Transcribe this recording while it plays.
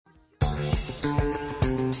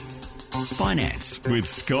Finance with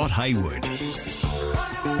Scott Hayward.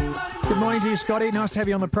 Good morning to you, Scotty. Nice to have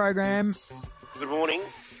you on the program. Good morning.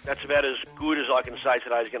 That's about as good as I can say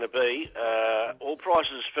today's going to be. Oil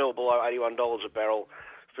prices fell below $81 a barrel,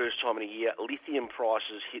 first time in a year. Lithium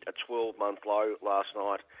prices hit a 12-month low last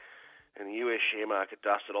night, and the US share market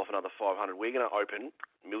dusted off another 500. We're going to open,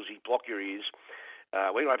 Millsy, block your ears.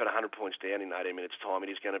 We're going to open 100 points down in 18 minutes' time. It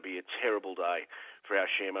is going to be a terrible day for our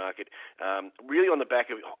share market. Really on the back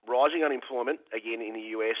of rising unemployment, again, in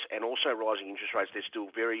the US, and also rising interest rates. They're still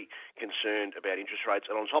very concerned about interest rates.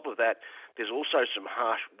 And on top of that, there's also some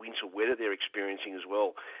harsh winter weather they're experiencing as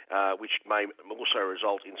well, which may also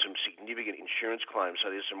result in some significant insurance claims. So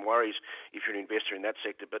there's some worries if you're an investor in that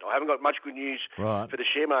sector. But I haven't got much good news for the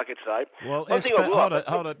share market today. Well,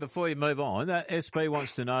 hold it, before you move on. SB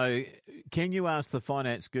wants to know, can you ask the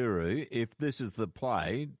finance guru if this is the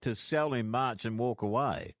play to sell in March and walk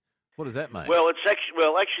away? What does that mean? Well,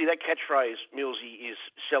 actually, that catchphrase, Millsy, is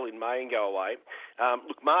sell in May and go away.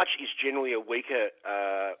 Look, March is generally a weaker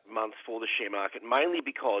month for the share market, mainly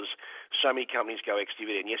because so many companies go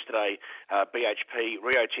ex-dividend. Yesterday, BHP,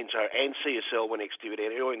 Rio Tinto and CSL went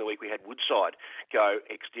ex-dividend. Earlier in the week, we had Woodside go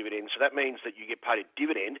ex-dividend. So that means that you get paid a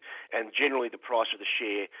dividend, and generally the price of the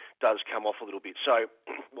share does come off a little bit. So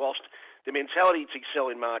whilst the mentality to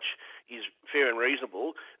sell in March is fair and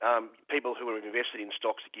reasonable, people who are invested in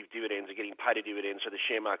stocks that give dividends are getting paid a dividend, so the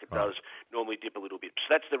share market does normally dip a little bit.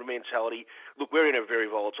 So that's the mentality. Look, we're in a very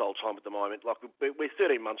volatile time at the moment. Like, we're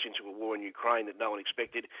 13 months into a war in Ukraine that no one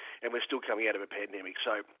expected, and we're still coming out of a pandemic.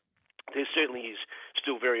 So there certainly is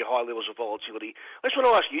still very high levels of volatility. I just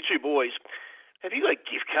want to ask you two boys, have you got a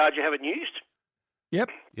gift card you haven't used?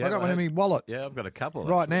 Yep, I got one in my wallet. Yeah, I've got a couple.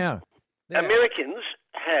 Right now. Yeah. Americans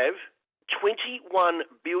have $21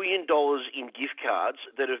 billion in gift cards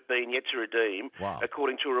that have been yet to redeem,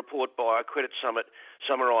 according to a report by a Credit Summit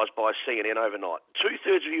summarised by CNN overnight.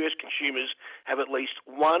 2/3 of US consumers have at least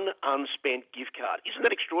one unspent gift card. Isn't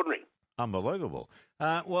that extraordinary? Unbelievable.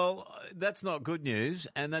 Well, that's not good news,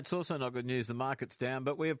 and that's also not good news. The market's down,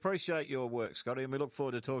 but we appreciate your work, Scotty, and we look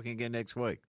forward to talking again next week.